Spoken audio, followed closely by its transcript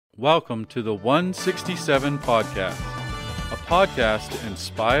Welcome to the 167 Podcast, a podcast to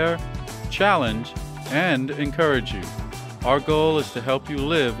inspire, challenge, and encourage you. Our goal is to help you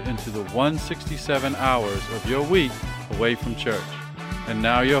live into the 167 hours of your week away from church. And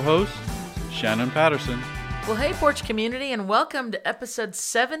now your host, Shannon Patterson. Well, hey, Porch community, and welcome to episode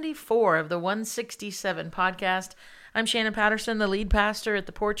 74 of the 167 Podcast. I'm Shannon Patterson, the lead pastor at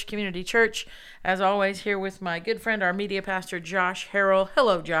the Porch Community Church. As always, here with my good friend, our media pastor, Josh Harrell.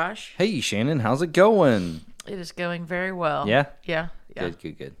 Hello, Josh. Hey, Shannon. How's it going? It is going very well. Yeah? Yeah.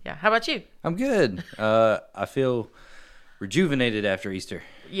 Good. Yeah. How about you? I'm good. I feel rejuvenated after Easter.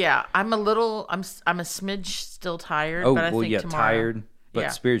 Yeah. I'm a smidge still tired, Oh, but I well, think yeah, tomorrow. tired, but Yeah.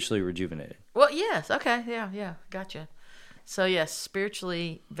 spiritually rejuvenated. Well, yes. Okay. Yeah. Gotcha. So, yes,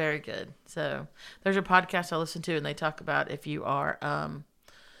 spiritually very good. So, there's a podcast I listen to, and they talk about if you are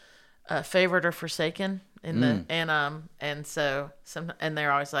favored or forsaken in the and so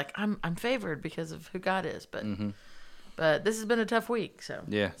they're always like, I'm favored because of who God is, but this has been a tough week, so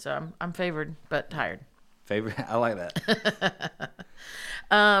Yeah. So I'm favored but tired. Favorite? I like that.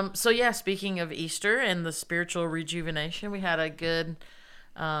 So yeah, speaking of Easter and the spiritual rejuvenation, we had a good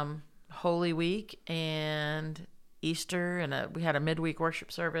Holy Week and Easter, and we had a midweek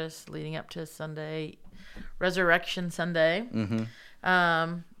worship service leading up to Sunday, Resurrection Sunday.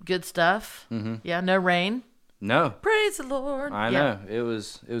 Good stuff. Yeah, no rain. No. Praise the Lord. I know. It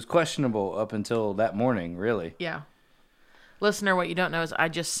was questionable up until that morning, really. Yeah. Listener, what you don't know is I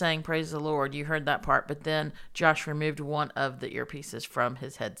just sang Praise the Lord. You heard that part, but then Josh removed one of the earpieces from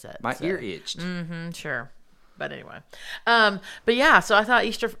his headset. My ear itched. Sure. But anyway. But yeah, so I thought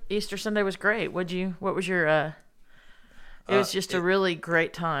Easter Sunday was great. What was your it was just a really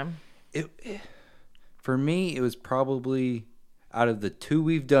great time. For me, it was probably out of the two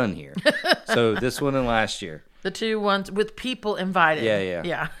we've done here. So this one and last year. The two ones with people invited.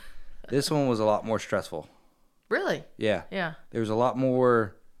 Yeah. This one was a lot more stressful. Really? Yeah. Yeah. There was a lot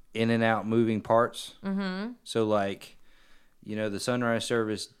more in and out moving parts. So the sunrise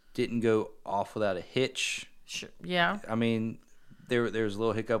service didn't go off without a hitch. Sure. Yeah. I mean, there was a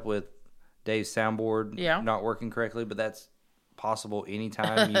little hiccup with Dave's soundboard not working correctly, but that's possible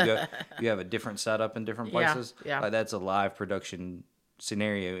anytime you have a different setup in different places. Yeah. Like that's a live production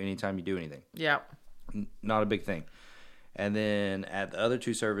scenario anytime you do anything. Yeah. Not a big thing. And then at the other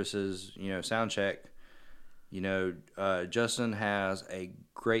two services, sound check, Justin has a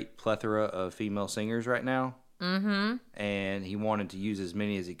great plethora of female singers right now. And he wanted to use as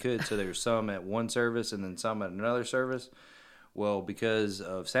many as he could. So there's some at one service and then some at another service. Well, because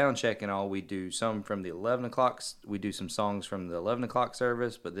of sound check and all, we do some from the 11 o'clock. We do some songs from the 11 o'clock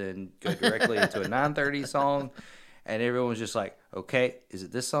service, but then go directly into a 9:30 song. And everyone was just like, okay, is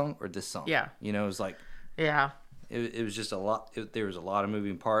it this song or this song? Yeah. It was like, yeah. It was just a lot. There was a lot of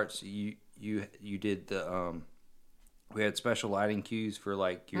moving parts. You did the, we had special lighting cues for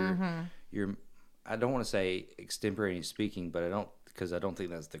like your, I don't want to say extemporaneous speaking, but because I don't think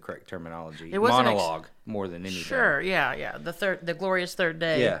that's the correct terminology. It wasn't monologue more than anything. Sure, yeah. The glorious third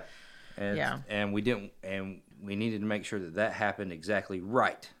day. Yeah. And we needed to make sure that happened exactly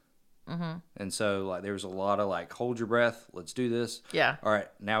right. And so there was a lot of hold your breath, let's do this. Yeah. All right,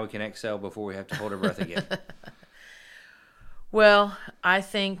 now we can exhale before we have to hold our breath again. Well, I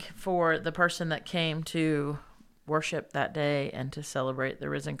think for the person that came to worship that day and to celebrate the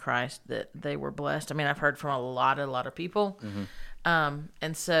risen Christ, that they were blessed. I mean, I've heard from a lot of people.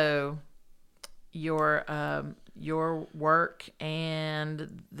 And so your work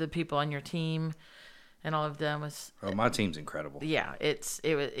and the people on your team and all of them was. Oh, my team's incredible. Yeah, it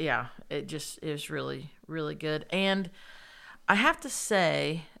was really, really good. And I have to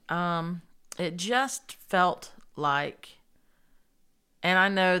say, it just felt like, and I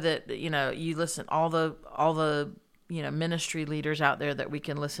know that, you listen, all the ministry leaders out there that we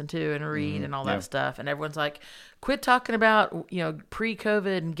can listen to and read and all that stuff. And everyone's like, quit talking about,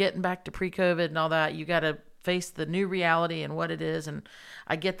 pre-COVID and getting back to pre-COVID and all that. You got to face the new reality and what it is. And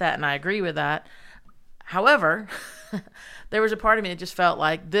I get that. And I agree with that. However, there was a part of me that just felt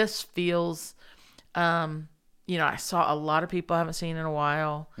like this feels, I saw a lot of people I haven't seen in a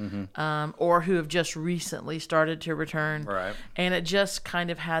while, or who have just recently started to return. Right. And it just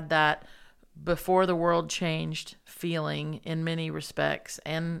kind of had that before the world changed feeling in many respects.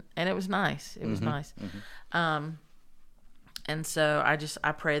 And it was nice. It was nice. And so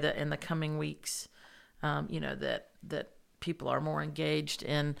I pray that in the coming weeks, that people are more engaged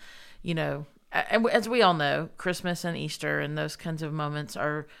in, and as we all know, Christmas and Easter and those kinds of moments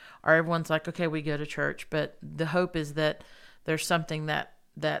are everyone's like, okay, we go to church, but the hope is that there's something that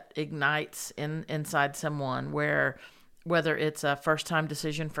ignites inside someone where whether it's a first-time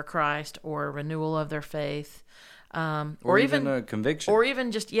decision for Christ or a renewal of their faith, or even a conviction, or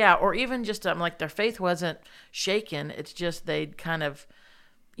even just like their faith wasn't shaken. It's just they'd kind of,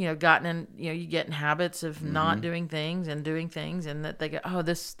 gotten in, you get in habits of not doing things and doing things, and that they go, oh,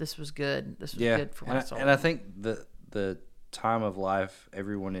 this was good. This was good for my soul. And I think the time of life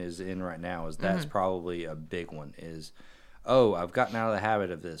everyone is in right now is that's probably a big one. Is, oh, I've gotten out of the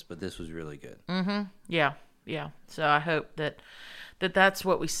habit of this, but this was really good. Yeah. So I hope that's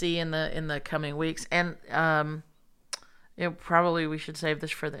what we see in the coming weeks, and probably we should save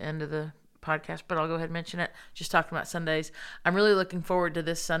this for the end of the podcast, but I'll go ahead and mention it. Just talking about Sundays, I'm really looking forward to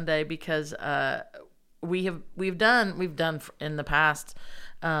this Sunday because we've done in the past,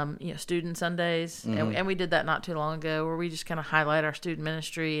 student Sundays, and we did that not too long ago, where we just kind of highlight our student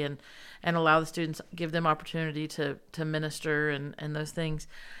ministry and allow the students, give them opportunity to minister and those things.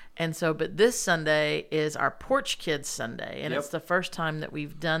 And so, but this Sunday is our Porch Kids Sunday, and it's the first time that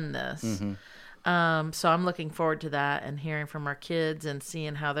we've done this. So I'm looking forward to that and hearing from our kids and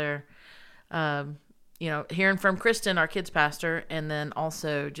seeing how they're, hearing from Kristen, our kids pastor, and then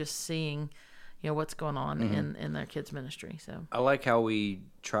also just seeing, what's going on in their kids ministry. So I like how we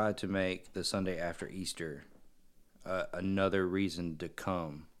try to make the Sunday after Easter another reason to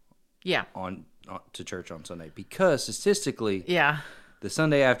come on to church on Sunday, because statistically, the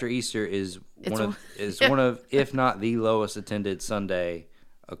Sunday after Easter is one of, if not the lowest attended Sunday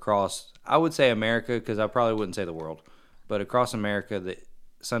across, I would say America, because I probably wouldn't say the world, but across America, the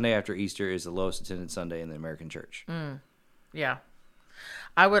Sunday after Easter is the lowest attended Sunday in the American church. Yeah.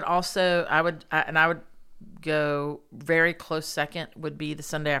 I would go very close second would be the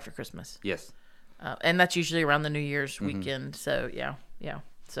Sunday after Christmas. Yes. And that's usually around the New Year's weekend. So yeah.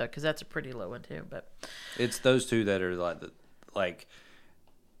 So, because that's a pretty low one too, but it's those two that are like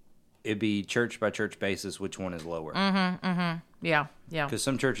it'd be church by church basis. Which one is lower? Yeah. Because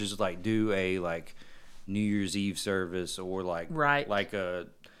some churches do a New Year's Eve service, or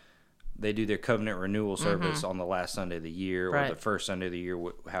they do their covenant renewal service on the last Sunday of the year, or the first Sunday of the year,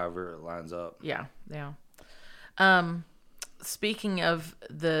 however it lines up. Yeah. Speaking of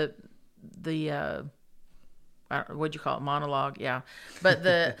the what'd you call it, monologue? Yeah,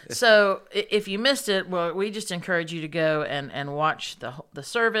 but so if you missed it, well, we just encourage you to go and watch the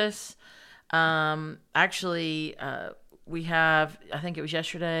service. Actually, we have, I think it was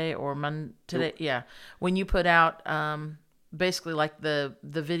yesterday or Monday today. Yeah, when you put out basically like the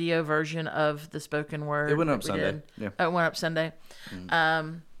video version of the spoken word. It went up Sunday. Yeah, it went up Sunday.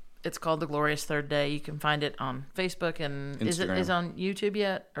 It's called The Glorious Third Day. You can find it on Facebook and Instagram. Is on YouTube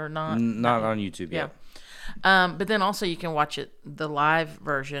yet or not? Not on YouTube yet. But then also you can watch it, the live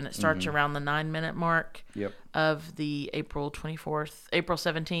version. It starts around the 9-minute mark of the April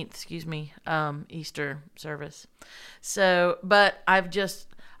 17th, Easter service. So, but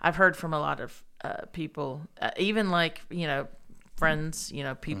I've heard from a lot of people, even friends,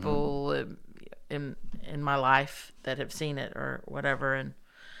 people in my life that have seen it or whatever.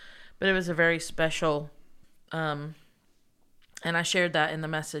 But it was a very special, and I shared that in the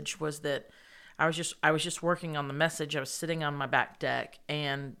message, was that I was just working on the message. I was sitting on my back deck,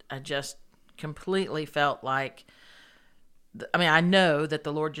 and I just completely felt like, I know that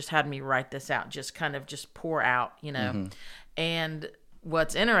the Lord just had me write this out, just kind of just pour out, And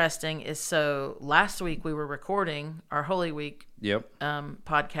what's interesting is, so last week we were recording our Holy Week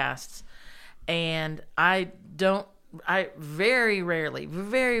podcasts, and I very rarely,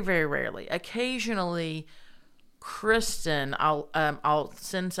 very, very rarely, occasionally, Kristen, I'll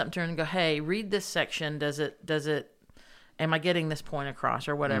send something to her and go, hey, read this section. Does it, am I getting this point across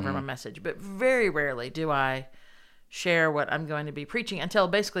or whatever, my message? But very rarely do I share what I'm going to be preaching until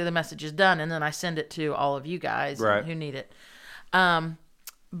basically the message is done. And then I send it to all of you guys who need it.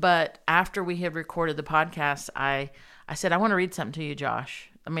 But after we had recorded the podcast, I said, I want to read something to you, Josh.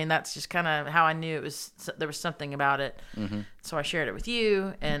 That's just kind of how I knew there was something about it. So I shared it with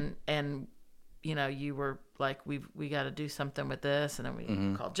you, and you were like, we got to do something with this, and then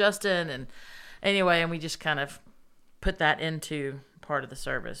we called Justin, and anyway, and we just kind of put that into part of the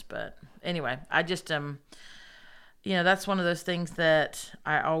service. But anyway, I just that's one of those things that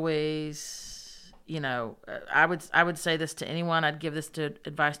I always, I would say this to anyone. I'd give this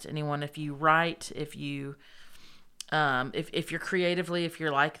advice to anyone. If you write, if you're creatively, if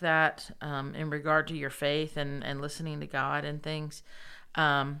you're like that, in regard to your faith and listening to God and things,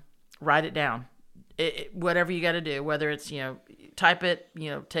 write it down. Whatever you got to do, whether it's, type it,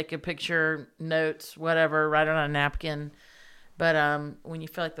 take a picture, notes, whatever, write it on a napkin. But when you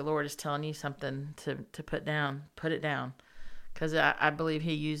feel like the Lord is telling you something to put down, put it down. Because I believe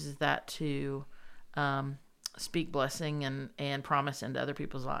he uses that to speak blessing and promise into other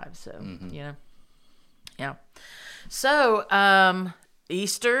people's lives. So, yeah. So,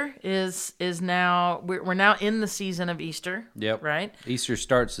 Easter is now, we're now in the season of Easter. Yep. Right? Easter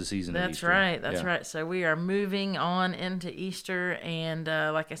starts the season of Easter. That's right. So we are moving on into Easter. And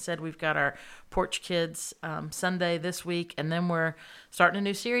like I said, we've got our Porch Kids Sunday this week. And then we're starting a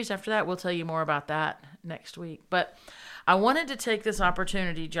new series after that. We'll tell you more about that next week. But I wanted to take this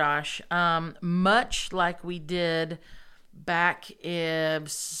opportunity, Josh, much like we did back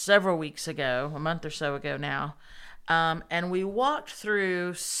several weeks ago, a month or so ago now. And we walked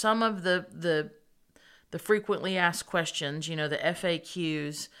through some of the frequently asked questions, the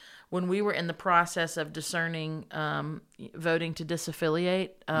FAQs, when we were in the process of discerning voting to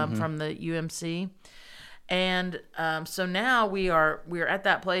disaffiliate from the UMC. And so now we're at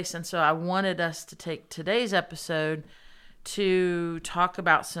that place. And so I wanted us to take today's episode to talk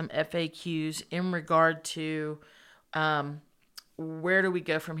about some FAQs in regard to where do we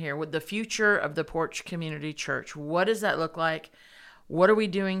go from here with the future of the Porch Community Church? What does that look like? What are we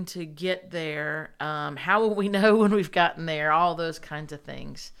doing to get there? How will we know when we've gotten there? All those kinds of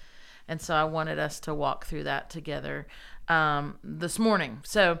things. And so I wanted us to walk through that together this morning.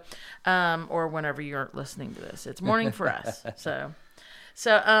 So, or whenever you're listening to this, it's morning for us. So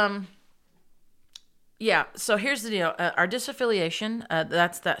yeah. So here's the deal. Our disaffiliation,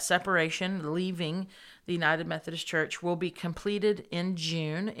 that's that separation, leaving the United Methodist Church, will be completed in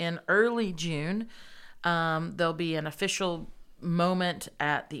June, in early June. There'll be an official moment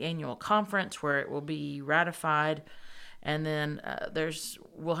at the annual conference where it will be ratified. And then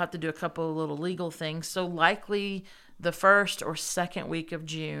we'll have to do a couple of little legal things. So likely the first or second week of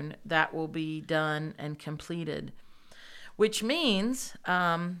June, that will be done and completed. Which means,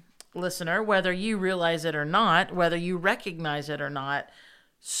 listener, whether you realize it or not, whether you recognize it or not,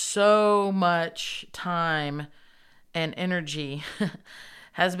 so much time and energy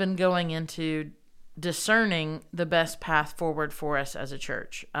has been going into discerning the best path forward for us as a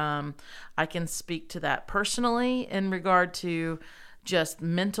church. I can speak to that personally in regard to just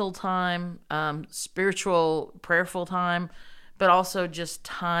mental time, spiritual, prayerful time, but also just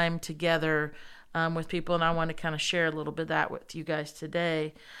time together with people. And I want to kind of share a little bit of that with you guys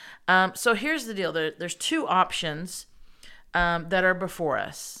today. So here's the deal. There's two options that are before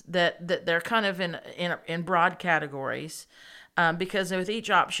us, that they're kind of in broad categories, because with each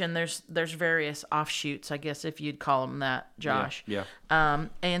option there's various offshoots, I guess, if you'd call them that, Josh. Yeah.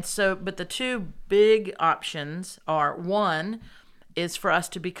 And so, but the two big options are, one is for us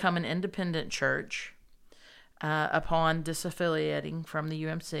to become an independent church upon disaffiliating from the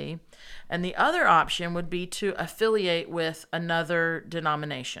UMC, and the other option would be to affiliate with another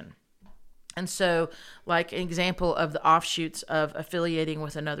denomination. And so, like, an example of the offshoots of affiliating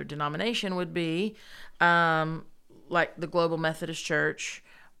with another denomination would be like the Global Methodist Church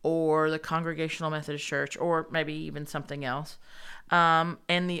or the Congregational Methodist Church, or maybe even something else.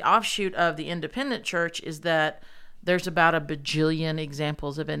 And the offshoot of the independent church is that there's about a bajillion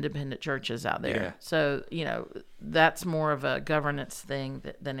examples of independent churches out there. Yeah. So, that's more of a governance thing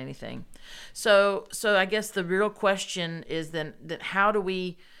than anything. So I guess the real question is then that how do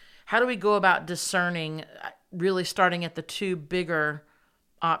we go about discerning, really starting at the two bigger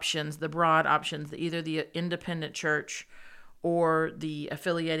options, the broad options, either the independent church or the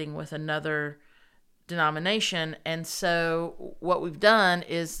affiliating with another denomination? And so what we've done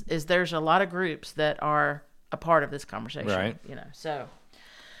is there's a lot of groups that are a part of this conversation. Right.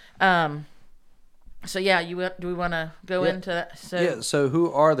 So yeah, do we want to go into that? So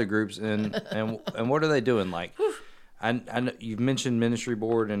who are the groups and what are they doing? Like, I know you've mentioned ministry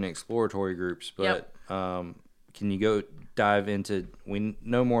board and exploratory groups, but can you dive into? We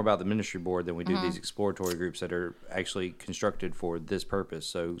know more about the ministry board than we do these exploratory groups that are actually constructed for this purpose.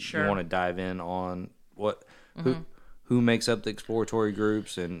 So you want to dive in on who makes up the exploratory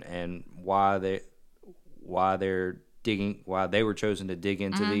groups and why they were chosen to dig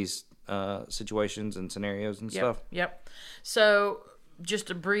into these situations and scenarios and stuff. Yep. So,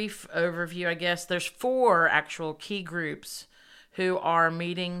 just a brief overview, I guess. There's 4 actual key groups who are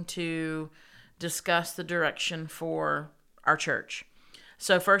meeting to discuss the direction for our church.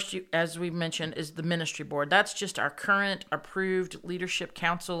 So first, as we mentioned, is the ministry board. That's just our current approved leadership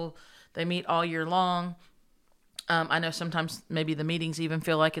council. They meet all year long. I know sometimes maybe the meetings even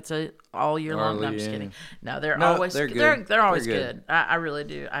feel like it's a all year long. No, I'm just kidding. No, they're always good. They're always good. I really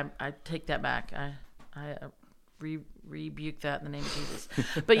do. I take that back. I rebuke that in the name of Jesus.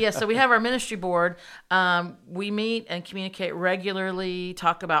 But yeah, so we have our ministry board. We meet and communicate regularly,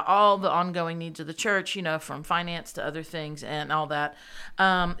 talk about all the ongoing needs of the church, from finance to other things and all that.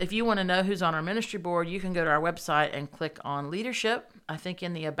 If you want to know who's on our ministry board, you can go to our website and click on leadership, I think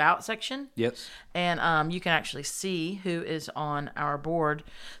in the About section. Yes. And you can actually see who is on our board.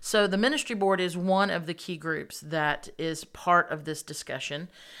 So the ministry board is one of the key groups that is part of this discussion.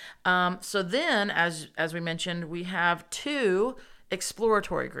 So then, as we mentioned, we have 2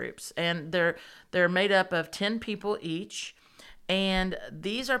 exploratory groups, and they're made up of 10 people each. And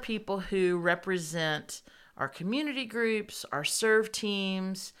these are people who represent our community groups, our serve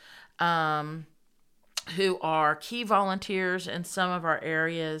teams, who are key volunteers in some of our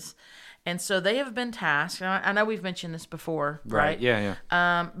areas. And so they have been tasked. I know we've mentioned this before, right? Yeah.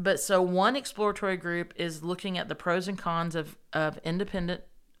 But so one exploratory group is looking at the pros and cons of independent,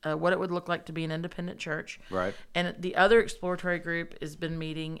 what it would look like to be an independent church. Right. And the other exploratory group has been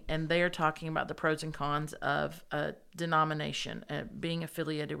meeting, and they are talking about the pros and cons of a denomination, being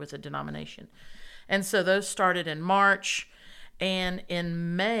affiliated with a denomination. And so those started in March. And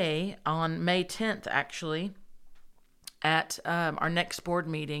in May, on May 10th, actually, at our next board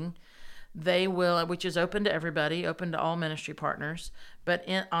meeting, they will, which is open to everybody, open to all ministry partners, but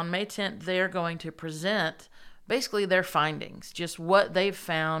on May 10th, they're going to present basically their findings, just what they've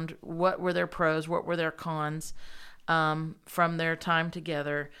found, what were their pros, what were their cons from their time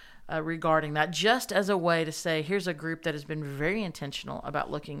together regarding that, just as a way to say, here's a group that has been very intentional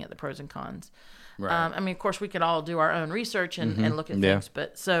about looking at the pros and cons. Right. Of course, we could all do our own research and look at things,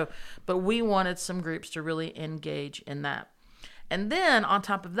 but we wanted some groups to really engage in that. And then on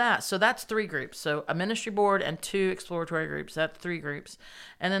top of that, so that's 3 groups. So a ministry board and 2 exploratory groups. That's 3 groups.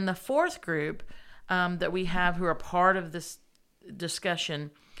 And then the 4th group that we have who are part of this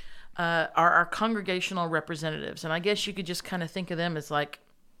discussion are our congregational representatives. And I guess you could just kind of think of them as like,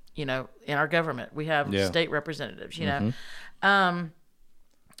 in our government, we have state representatives,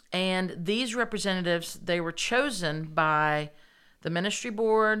 and these representatives, they were chosen by the ministry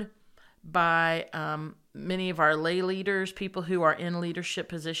board, by many of our lay leaders, people who are in leadership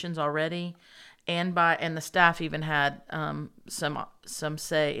positions already, and the staff even had some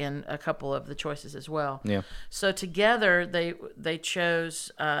say in a couple of the choices as well. Yeah. So together they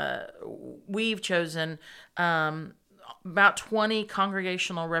chose. We've chosen about 20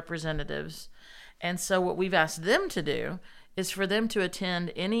 congregational representatives, and so what we've asked them to do is for them to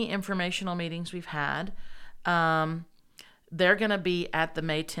attend any informational meetings we've had. They're going to be at the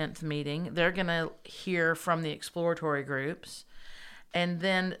May 10th meeting. They're going to hear from the exploratory groups. And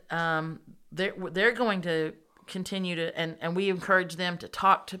then they're going to continue to, and we encourage them to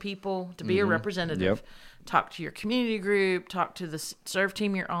talk to people, to be a representative. Yep. Talk to your community group, talk to the serve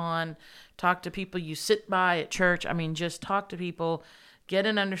team you're on, talk to people you sit by at church. Just talk to people. Get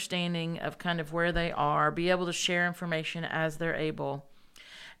an understanding of kind of where they are, be able to share information as they're able.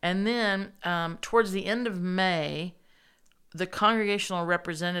 And then towards the end of May, the congregational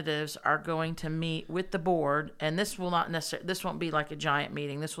representatives are going to meet with the board, and this won't be like a giant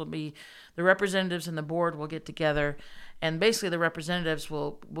meeting. This will be the representatives and the board will get together, and basically the representatives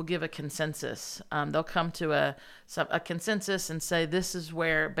will give a consensus. They'll come to a consensus and say, this is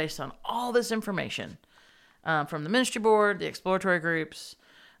where, based on all this information, from the ministry board, the exploratory groups,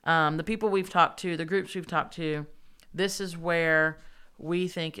 the people we've talked to, the groups we've talked to, this is where we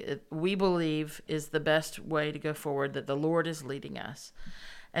believe is the best way to go forward, that the Lord is leading us.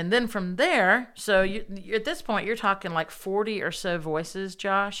 And then from there, so you at this point, you're talking like 40 or so voices,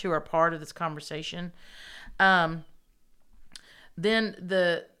 Josh, who are part of this conversation. Then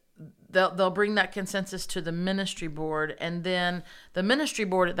they'll bring that consensus to the ministry board, and then the ministry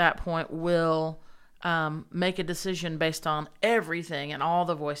board at that point will make a decision based on everything and all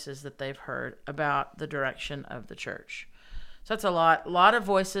the voices that they've heard about the direction of the church. So that's a lot of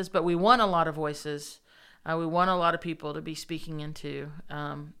voices, but we want a lot of voices. We want a lot of people to be speaking into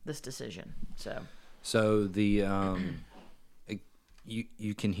this decision. So the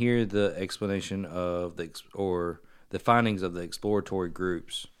you can hear the explanation of the findings of the exploratory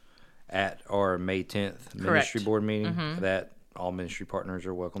groups at our May 10th ministry board meeting that all ministry partners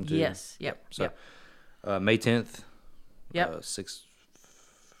are welcome to. Yes. Yep. So May 10th. Yep. 6.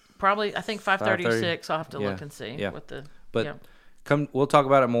 Probably, I think 5:30 or 6. I'll have to look and see what the. But we'll talk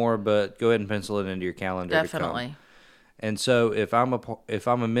about it more. But go ahead and pencil it into your calendar. Definitely. To come. And so if I'm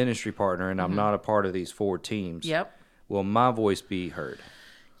a ministry partner and I'm not a part of these 4 teams, will my voice be heard?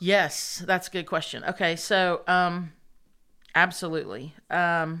 Yes, that's a good question. Okay, so absolutely.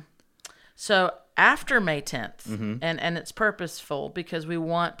 So after May 10th, and it's purposeful because we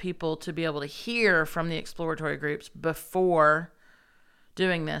want people to be able to hear from the exploratory groups before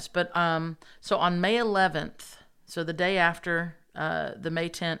doing this. But so on May 11th, so the day after the May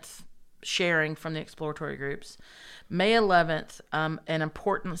 10th sharing from the exploratory groups, May 11th, an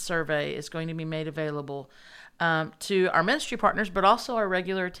important survey is going to be made available to our ministry partners, but also our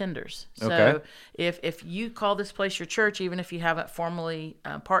regular attenders. So if you call this place your church, even if you haven't formally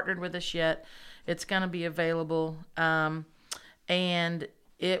partnered with us yet, it's going to be available. And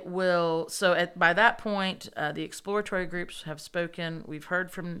it will, so by that point, the exploratory groups have spoken. We've heard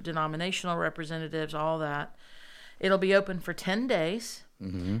from denominational representatives, all that. It'll be open for 10 days.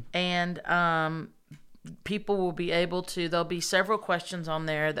 And people will be able to, there'll be several questions on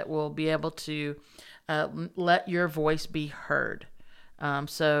there that will be able to let your voice be heard.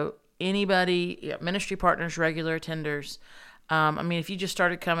 So anybody, ministry partners, regular attenders, I mean, if you just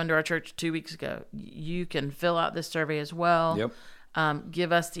started coming to our church 2 weeks ago, you can fill out this survey as well.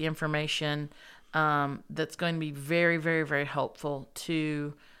 Give us the information that's going to be very, very, very helpful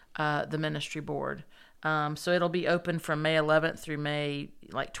to the ministry board. So it'll be open from May 11th through May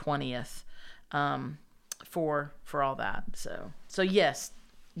 20th for all that. So yes,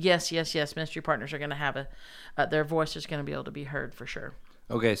 ministry partners are going to have their voice is going to be able to be heard for sure.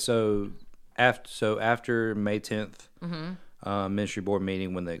 Okay, so after May 10th, ministry board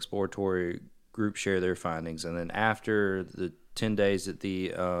meeting when the exploratory group share their findings, and then after the 10 days that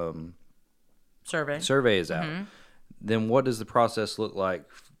the survey is out, then what does the process look like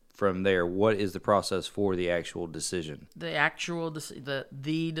from there? What is the process for the actual decision? The decision.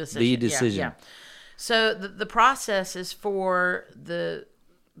 The decision. Yeah. So the process is for the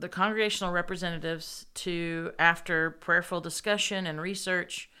congregational representatives to, after prayerful discussion and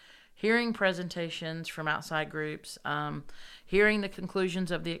research, hearing presentations from outside groups, hearing the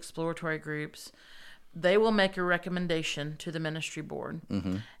conclusions of the exploratory groups, they will make a recommendation to the ministry board.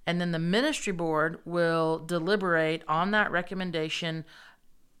 And then the ministry board will deliberate on that recommendation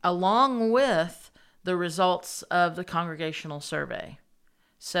along with the results of the congregational survey.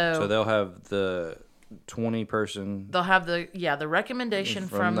 So they'll have the 20-person... They'll have the recommendation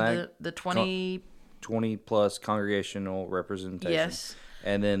from the 20 plus congregational representation. Yes.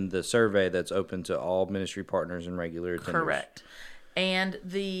 And then the survey that's open to all ministry partners and regular attenders. Correct. And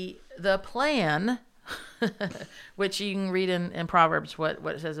the plan, which you can read in Proverbs what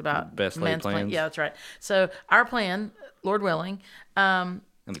it says about best laid plans. Yeah, that's right. So our plan, Lord willing, and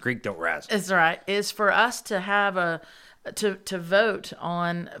the creek don't rise. That's right, is for us to have to vote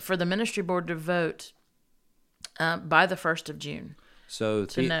on, for the ministry board to vote by the 1st of June. So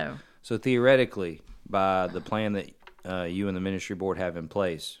know. So theoretically, by the plan that you and the ministry board have in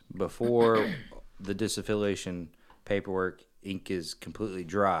place, before the disaffiliation paperwork ink is completely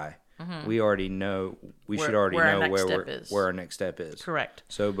dry, we already know, should already know where our next step is. Correct.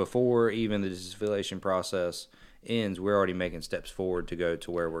 So before even the disaffiliation process ends, we're already making steps forward to go to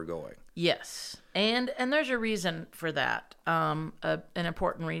where we're going. Yes. And there's a reason for that, an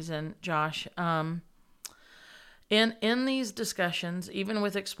important reason, Josh. In these discussions, even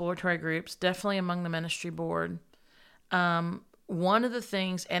with exploratory groups, definitely among the ministry board, one of the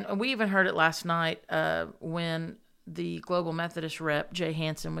things, and we even heard it last night when the Global Methodist rep, Jay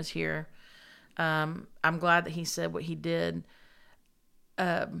Hansen, was here. I'm glad that he said what he did,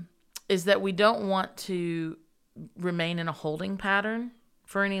 is that we don't want to remain in a holding pattern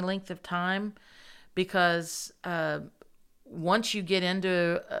for any length of time, because once you get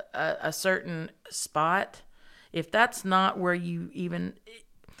into a certain spot, if that's not where you even,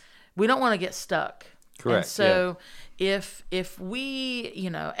 we don't want to get stuck. Correct. And so if we,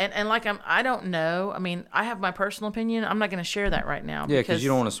 and like I don't know. I mean, I have my personal opinion. I'm not going to share that right now. Yeah, because you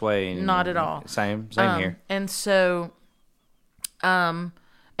don't want to sway. Not at all. Same here. And so, and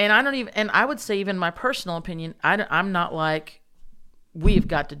I don't even, and I would say even my personal opinion, I'm not like, we've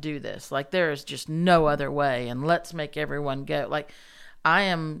got to do this. Like, there is just no other way, and let's make everyone go. Like, I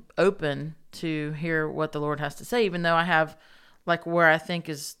am open to hear what the Lord has to say, even though I have like where I think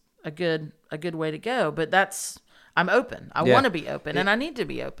is a good way to go. But I'm open. I want to be open, and I need to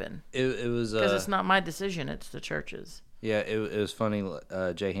be open. It was because it's not my decision; it's the church's. Yeah, it was funny.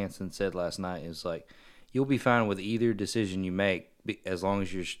 Jay Hansen said last night, "It's like you'll be fine with either decision you make as long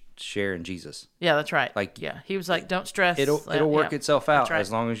as you're sharing Jesus." Yeah, that's right. Like, yeah, he was like, "Don't stress. It'll work itself out right.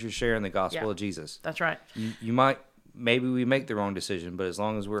 as long as you're sharing the gospel of Jesus." That's right. You might. Maybe we make the wrong decision, but as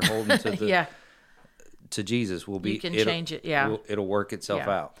long as we're holding to the to Jesus, you can change it. Yeah, it'll work itself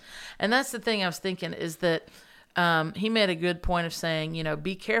out. And that's the thing I was thinking, is that he made a good point of saying,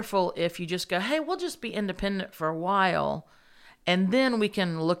 be careful if you just go, hey, we'll just be independent for a while, And then we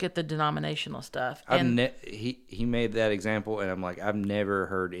can look at the denominational stuff. He made that example, and I'm like, I've never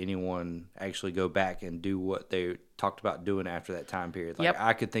heard anyone actually go back and do what they talked about doing after that time period. Like,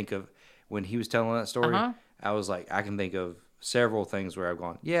 I could think of, when he was telling that story, I was like, I can think of several things where I've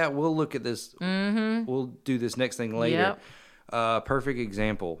gone, yeah, we'll look at this. Mm-hmm. We'll do this next thing later. Perfect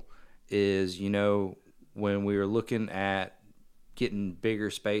example is, when we were looking at getting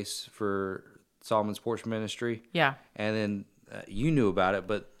bigger space for Solomon's Porch Ministry. Yeah. And then you knew about it,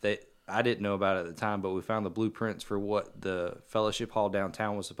 but I didn't know about it at the time, but we found the blueprints for what the fellowship hall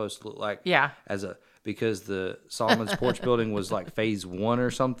downtown was supposed to look like. Yeah. Because the Solomon's Porch building was like phase 1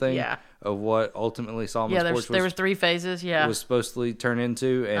 or something of what ultimately Solomon's Porch was. There were 3 phases, was supposed to turn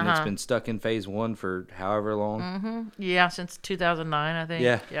into, and it's been stuck in phase 1 for however long. Mm-hmm. Yeah, since 2009, I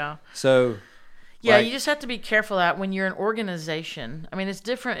think. Yeah. So... Yeah, you just have to be careful that when you're an organization. I mean, it's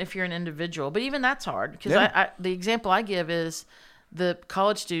different if you're an individual, but even that's hard. Because the example I give is the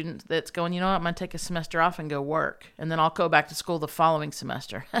college student that's going, I'm going to take a semester off and go work. And then I'll go back to school the following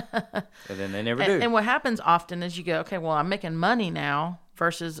semester. And then they never do. And what happens often is you go, okay, well, I'm making money now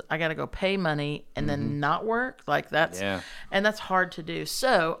versus I got to go pay money and then not work. Like that's, and that's hard to do.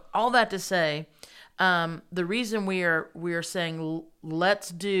 So all that to say, the reason we are saying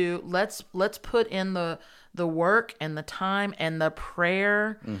let's put in the work and the time and the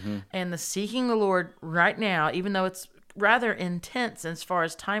prayer and the seeking the Lord right now, even though it's rather intense as far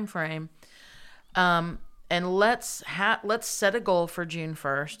as time frame. And let's set a goal for June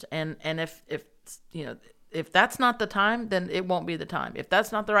 1st. And if that's not the time, then it won't be the time. If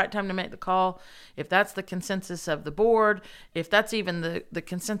that's not the right time to make the call, if that's the consensus of the board, if that's even the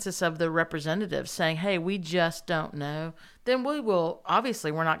consensus of the representatives saying, hey, we just don't know, then we're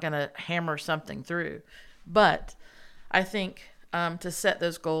not going to hammer something through. But I think to set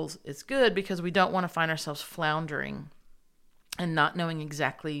those goals is good because we don't want to find ourselves floundering and not knowing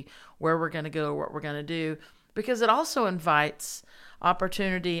exactly where we're going to go or what we're going to do, because it also invites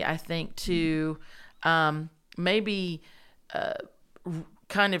opportunity, I think, to... maybe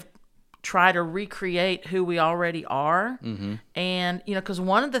kind of try to recreate who we already are. Mm-hmm. And, because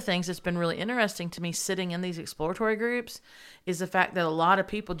one of the things that's been really interesting to me sitting in these exploratory groups is the fact that a lot of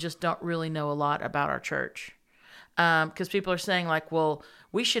people just don't really know a lot about our church. Because people are saying like, well,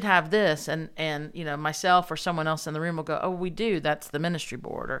 we should have this. And myself or someone else in the room will go, oh, we do. That's the ministry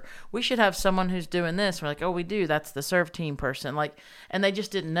board. Or we should have someone who's doing this. And we're like, oh, we do. That's the serve team person. Like, and they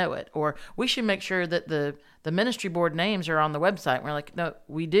just didn't know it. Or we should make sure that the ministry board names are on the website. And we're like, no,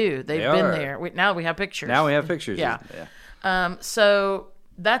 we do. They've been there. Now we have pictures. Yeah. So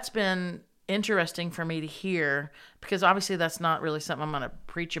that's been interesting for me to hear, because obviously that's not really something I'm going to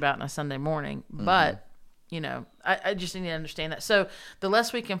preach about on a Sunday morning, but I just need to understand that. So the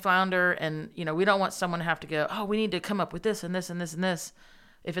less we can flounder, and, we don't want someone to have to go, oh, we need to come up with this and this and this and this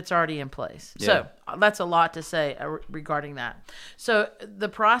if it's already in place. Yeah. So that's a lot to say regarding that. So the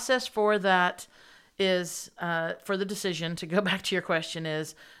process for that is, for the decision, to go back to your question,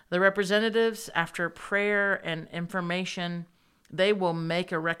 is the representatives, after prayer and information, they will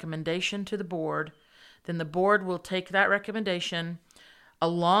make a recommendation to the board. Then the board will take that recommendation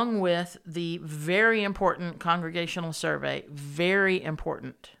along with the very important congregational survey. Very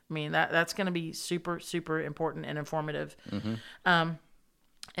important. I mean, that's going to be super, super important and informative. Mm-hmm.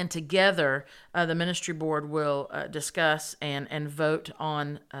 And together, the ministry board will discuss and vote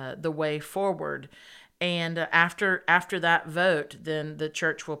on the way forward. And after that vote, then the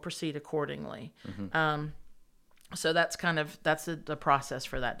church will proceed accordingly. Mm-hmm. So that's the process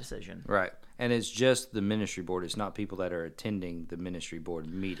for that decision. Right. And it's just the ministry board. It's not people that are attending the ministry board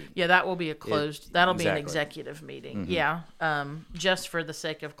meeting. Yeah, that will be that'll be an executive meeting. Mm-hmm. Yeah. Just for the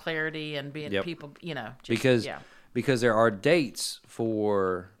sake of clarity and being people, because there are dates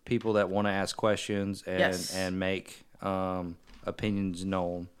for people that want to ask questions and make opinions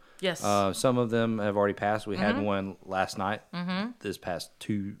known. Yes. Some of them have already passed. We had one last night. Mm-hmm. This past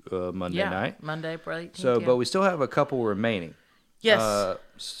Monday night. Monday, right? So, but we still have a couple remaining. Yes.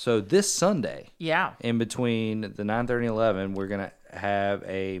 So this Sunday, in between the 9:30 and 11, we're gonna have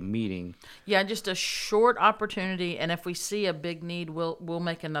a meeting. Yeah, just a short opportunity, and if we see a big need, we'll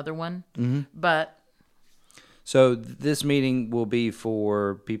make another one. Mm-hmm. But so this meeting will be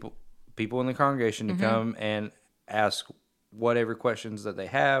for people in the congregation to come and ask whatever questions that they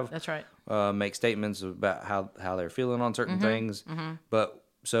have. That's right. Make statements about how they're feeling on certain things. Mm-hmm. But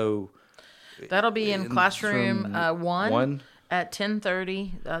so that'll be in classroom one at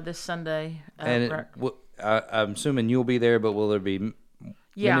 10:30 this Sunday. And I'm assuming you'll be there, but will there be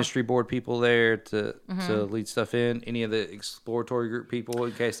ministry board people there to lead stuff in? Any of the exploratory group people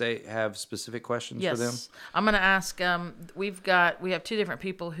in case they have specific questions for them? I'm going to ask. We have two different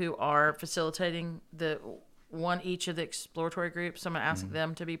people who are facilitating each of the exploratory groups. So I'm going to ask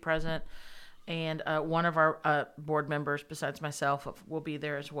them to be present, and one of our board members besides myself will be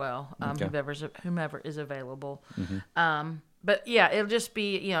there as well. Whomever is available. But yeah, it'll just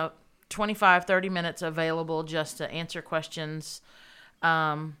be 25, 30 minutes available just to answer questions.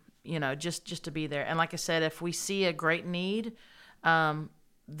 Just to be there. And like I said, if we see a great need,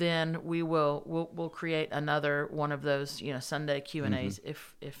 then we'll create another one of those, Sunday Q&As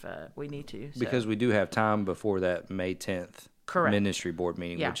if we need to. So. Because we do have time before that May 10th Correct. ministry board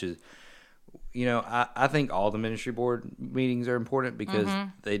meeting, which is, I think all the ministry board meetings are important because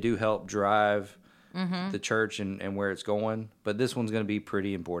they do help drive the church and where it's going. But this one's going to be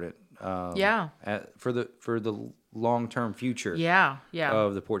pretty important. For the long-term future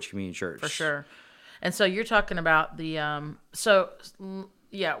of the Porch Community Church. For sure. And so you're talking about the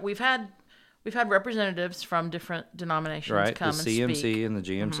we've had representatives from different denominations come and speak. The CMC and the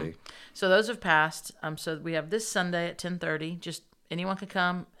GMC. So those have passed. So we have this Sunday at 10:30. Just anyone can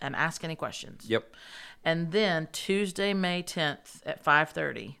come and ask any questions. Yep. And then Tuesday, May 10th at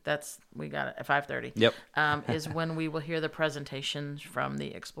 5:30. We got it at 5:30. Yep. Is when we will hear the presentations from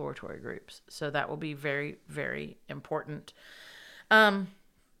the exploratory groups. So that will be very, very important.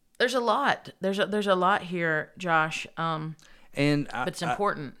 There's a lot. There's a lot here, Josh. But it's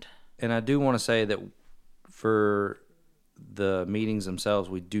important. And I do want to say that for the meetings themselves,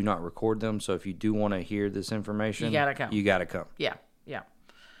 we do not record them. So if you do want to hear this information, you gotta come. You gotta come. Yeah.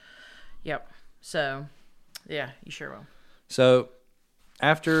 Yep. So, yeah, you sure will. So,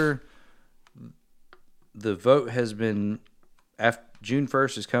 after the vote has been, June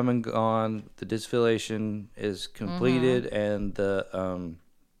 1st is come and gone, the disaffiliation is completed, and the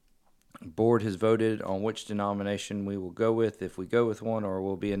board has voted on which denomination we will go with, if we go with one, or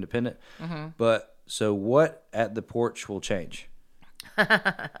we'll be independent. But, so what at the Porch will change?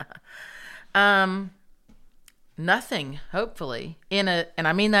 Nothing, hopefully, and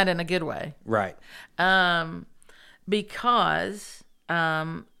I mean that in a good way. Right. Because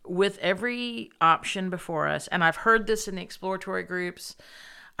with every option before us, and I've heard this in the exploratory groups,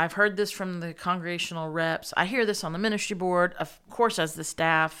 I've heard this from the congregational reps, I hear this on the ministry board, of course, as the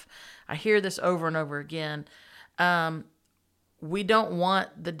staff, I hear this over and over again. We don't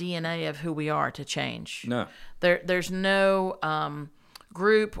want the DNA of who we are to change. No. There's no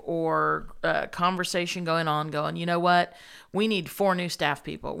group or conversation going, you know what? We need 4 new staff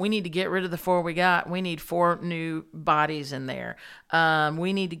people. We need to get rid of the 4 we got. We need 4 new bodies in there.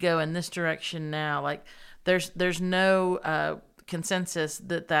 We need to go in this direction now. Like there's no consensus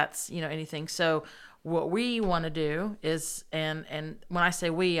that's anything. So what we want to do is, and when I say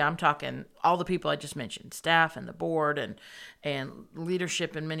we, I'm talking all the people I just mentioned, staff and the board and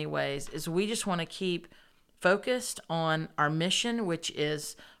leadership in many ways, is we just want to keep focused on our mission, which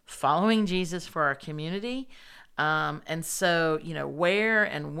is following Jesus for our community. And so, where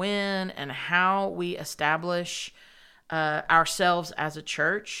and when and how we establish ourselves as a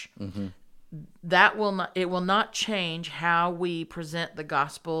church, that will not change how we present the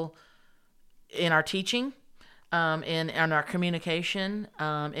gospel in our teaching, in our communication,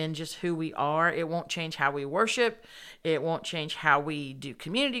 in just who we are. It won't change how we worship. It won't change how we do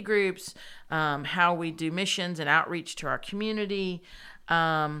community groups, how we do missions and outreach to our community.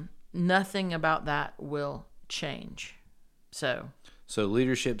 Nothing about that will change. So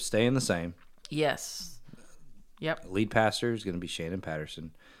leadership staying the same. Yes. Yep. Lead pastor is going to be Shannon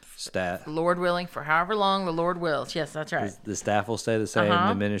Patterson. Staff, Lord willing, for however long the Lord wills. Yes, that's right. The staff will stay the same.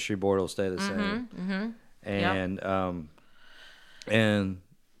 The ministry board will stay the same. And and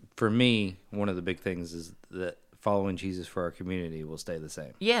for me, one of the big things is that following Jesus for our community will stay the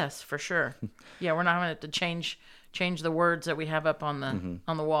same. Yes, for sure. Yeah, we're not having to change the words that we have up on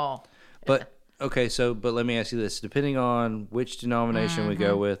the wall. But okay, but let me ask you this: depending on which denomination we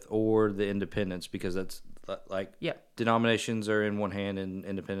go with, or the independents, because that's like denominations are in one hand and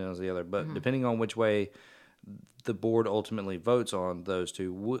independent on the other. But depending on which way the board ultimately votes on those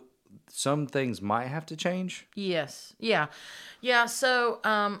two, some things might have to change. Yes. Yeah. So,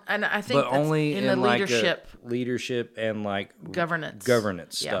 and I think, but only in the leadership and like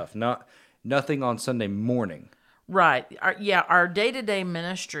governance stuff. Nothing on Sunday morning. Right. Our day-to-day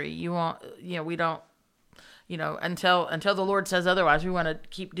ministry. We don't. Until the Lord says otherwise, we want to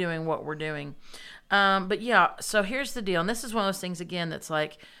keep doing what we're doing. But yeah. So here's the deal, and this is one of those things again that's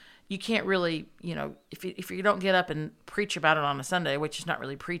like, you can't really, if you don't get up and preach about it on a Sunday, which is not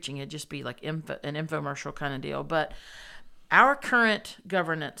really preaching, it'd just be like an infomercial kind of deal. But our current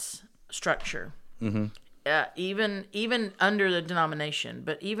governance structure, even under the denomination,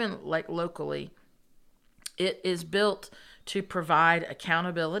 but even like locally, it is built to provide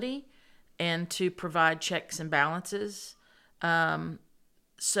accountability and to provide checks and balances.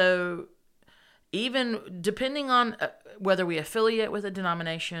 So even depending on whether we affiliate with a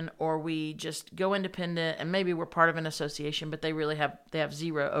denomination or we just go independent, and maybe we're part of an association, but they have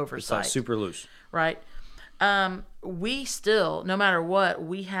zero oversight. It's like super loose. Right. We still, no matter what,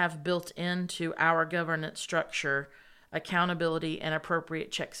 we have built into our governance structure accountability and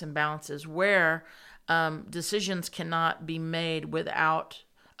appropriate checks and balances where decisions cannot be made without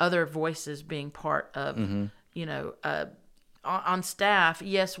other voices being part of, on staff.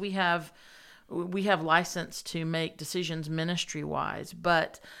 Yes, we have license to make decisions ministry wise,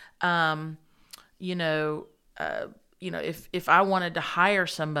 but, if I wanted to hire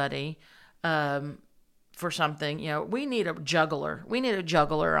somebody, for something, we need a juggler. We need a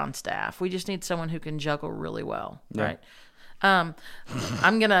juggler on staff. We just need someone who can juggle really well, right? I'm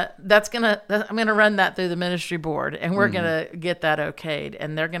gonna run that through the ministry board, and we're gonna get that okayed,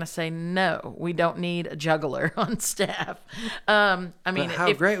 and they're gonna say no, we don't need a juggler on staff. But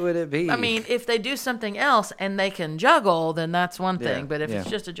how great would it be? If they do something else and they can juggle, then that's one thing. But if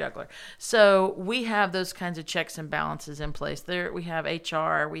it's just a juggler, so we have those kinds of checks and balances in place. There, we have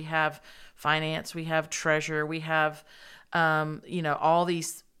HR, we have finance, we have treasure, we have, all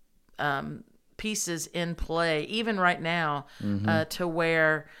these pieces in play, even right now, to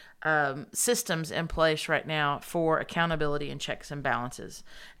where systems in place right now for accountability and checks and balances.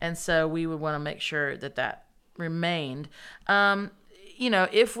 And so we would want to make sure that remained.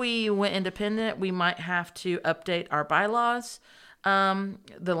 If we went independent, we might have to update our bylaws,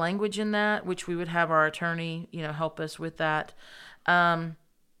 the language in that, which we would have our attorney, help us with that.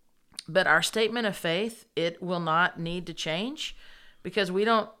 But our statement of faith, it will not need to change because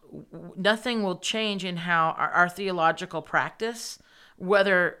nothing will change in how our theological practice,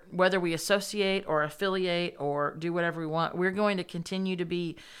 whether we associate or affiliate or do whatever we want. We're going to continue to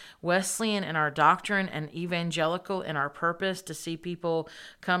be Wesleyan in our doctrine and evangelical in our purpose to see people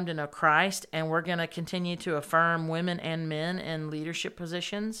come to know Christ. And we're going to continue to affirm women and men in leadership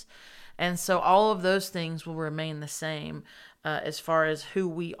positions. And so all of those things will remain the same as far as who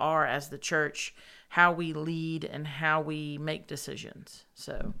we are as the church, how we lead, and how we make decisions.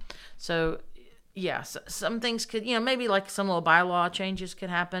 So some things could, maybe like some little bylaw changes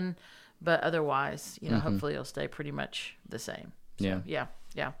could happen, but otherwise, hopefully it'll stay pretty much the same. So, yeah.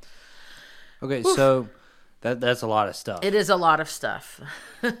 Okay, so that's a lot of stuff. It is a lot of stuff.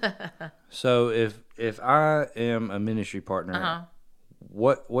 So if I am a ministry partner,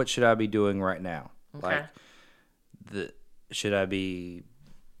 what should I be doing right now? Okay. Should I be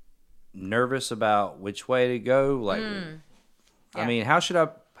nervous about which way to go? Like, how should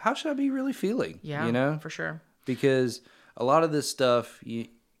I be really feeling? Yeah, for sure. Because a lot of this stuff,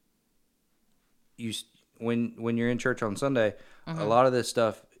 when you're in church on Sunday, a lot of this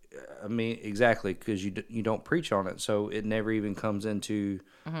stuff, exactly, because you don't preach on it, so it never even comes into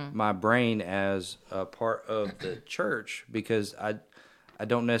my brain as a part of the church because I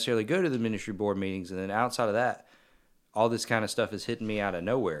don't necessarily go to the ministry board meetings, and then outside of that, all this kind of stuff is hitting me out of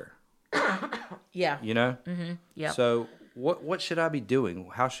nowhere. Yeah. Yeah. So what should I be doing?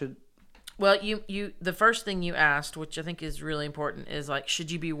 Well, you the first thing you asked, which I think is really important, is like,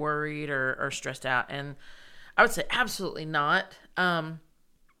 should you be worried or stressed out? And I would say absolutely not.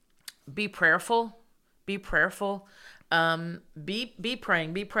 Be prayerful. Be prayerful. Be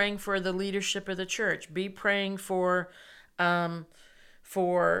praying. Be praying for the leadership of the church. Be praying for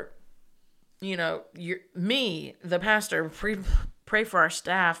me, the pastor. Pray for our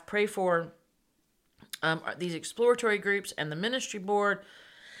staff. Pray for these exploratory groups and the ministry board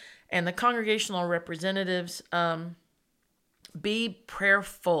and the congregational representatives. Be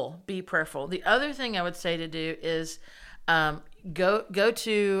prayerful. Be prayerful. The other thing I would say to do is go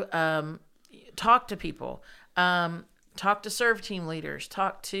to talk to people. Talk to serve team leaders.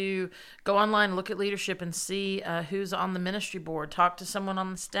 Go online, look at leadership, and see who's on the ministry board. Talk to someone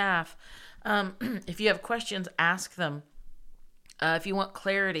on the staff. If you have questions, ask them. If you want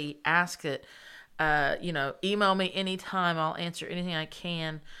clarity, ask it. Email me anytime. I'll answer anything I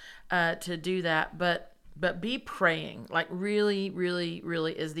can to do that. But be praying. Like really, really,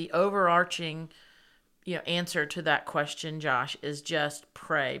 really is the overarching answer to that question, Josh, is just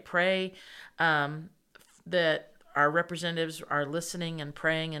pray. Pray that our representatives are listening and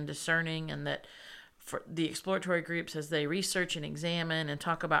praying and discerning, and that for the exploratory groups, as they research and examine and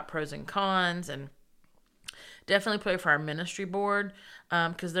talk about pros and cons and definitely pray for our ministry board,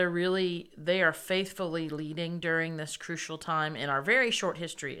 because they are faithfully leading during this crucial time in our very short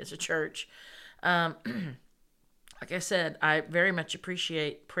history as a church. Like I said, I very much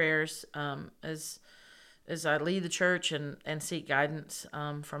appreciate prayers as I lead the church and seek guidance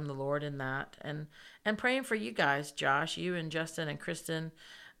from the Lord in that, and praying for you guys, Josh, you and Justin and Kristen,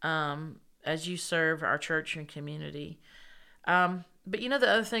 as you serve our church and community. But the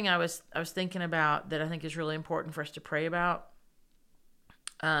other thing I was thinking about that I think is really important for us to pray about,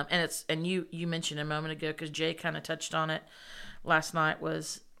 and you mentioned a moment ago, because Jay kind of touched on it last night,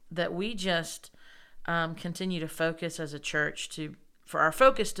 was that we just continue to focus as a church for our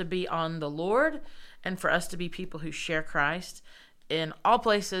focus to be on the Lord, and for us to be people who share Christ in all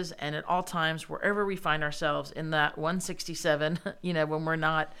places and at all times, wherever we find ourselves in that 167, when we're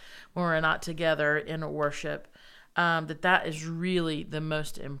not together in a worship, that is really the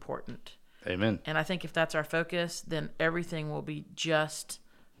most important. Amen. And I think if that's our focus, then everything will be just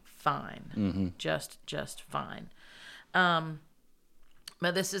fine. Mm-hmm. Just fine.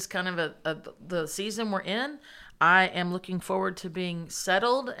 But this is kind of the season we're in. I am looking forward to being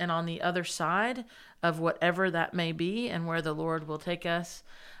settled and on the other side of whatever that may be and where the Lord will take us.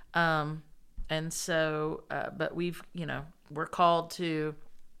 And so, but we're called to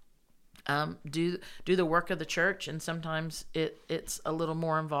do the work of the church, and sometimes it's a little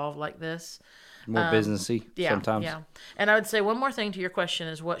more involved like this. More businessy sometimes. Yeah. And I would say one more thing to your question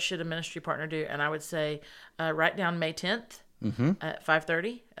is, what should a ministry partner do? And I would say write down May 10th. Mm-hmm. At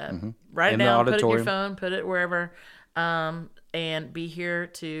 5:30. Write it In down, the put it in your auditorium. phone, put it wherever, and be here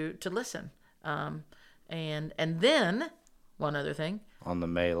to listen. And then one other thing, On the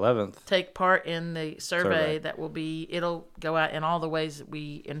May 11th. take part in the survey that it'll go out in all the ways that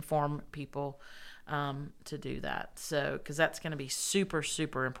we inform people to do that. So, because that's going to be super,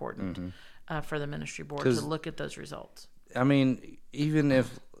 super important for the ministry board to look at those results. I mean,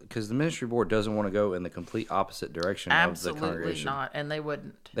 because the ministry board doesn't want to go in the complete opposite direction of the congregation. Absolutely not, and they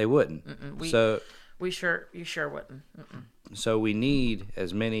wouldn't. They wouldn't. You sure wouldn't. So we need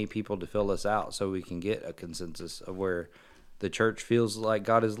as many people to fill us out so we can get a consensus of where the church feels like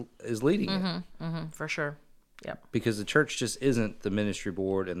God is leading it. For sure. Yep. Because the church just isn't the ministry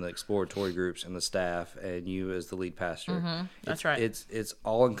board and the exploratory groups and the staff and you as the lead pastor. That's right. It's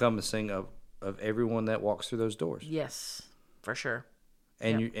all encompassing of everyone that walks through those doors. Yes, for sure.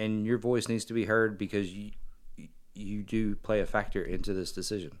 And your voice needs to be heard, because you do play a factor into this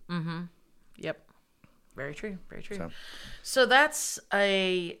decision. Mm-hmm. Yep. Very true. Very true. So that's some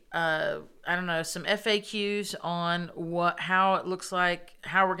FAQs on how it looks like,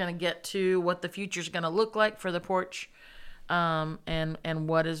 how we're going to get to what the future is going to look like for the Porch, and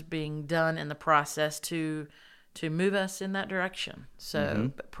what is being done in the process to move us in that direction.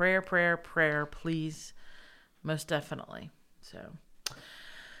 So but prayer, please, most definitely. So.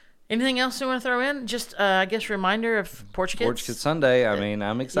 Anything else you want to throw in? Just, I guess, reminder of Porch Kids. Porch Kids Sunday. I mean,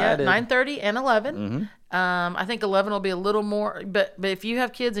 I'm excited. Yeah, 9:30 and 11. I think 11 will be a little more. But if you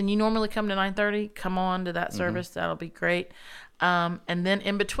have kids and you normally come to 9:30, come on to that service. That'll be great. And then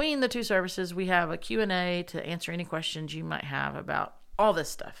in between the two services, we have a Q&A to answer any questions you might have about all this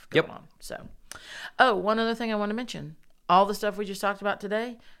stuff going on. So, one other thing I want to mention. All the stuff we just talked about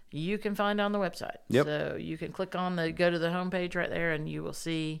today, you can find on the website. Yep. So you can go to the homepage right there, and you will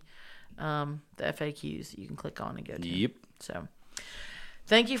see the FAQs that you can click on and go to. Yep. So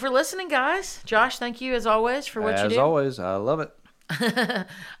thank you for listening, guys. Josh, thank you as always for what you do. As always, I love it.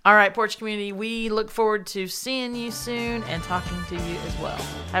 All right, Porch Community, we look forward to seeing you soon and talking to you as well.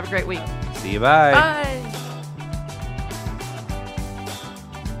 Have a great week. See you. Bye. Bye.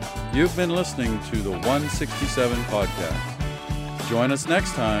 You've been listening to the 167 podcast. Join us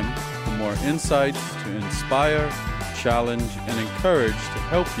next time for more insights to inspire, challenge, and encourage to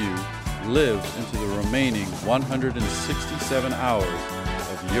help you live into the remaining 167 hours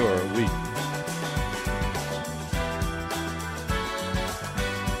of your week.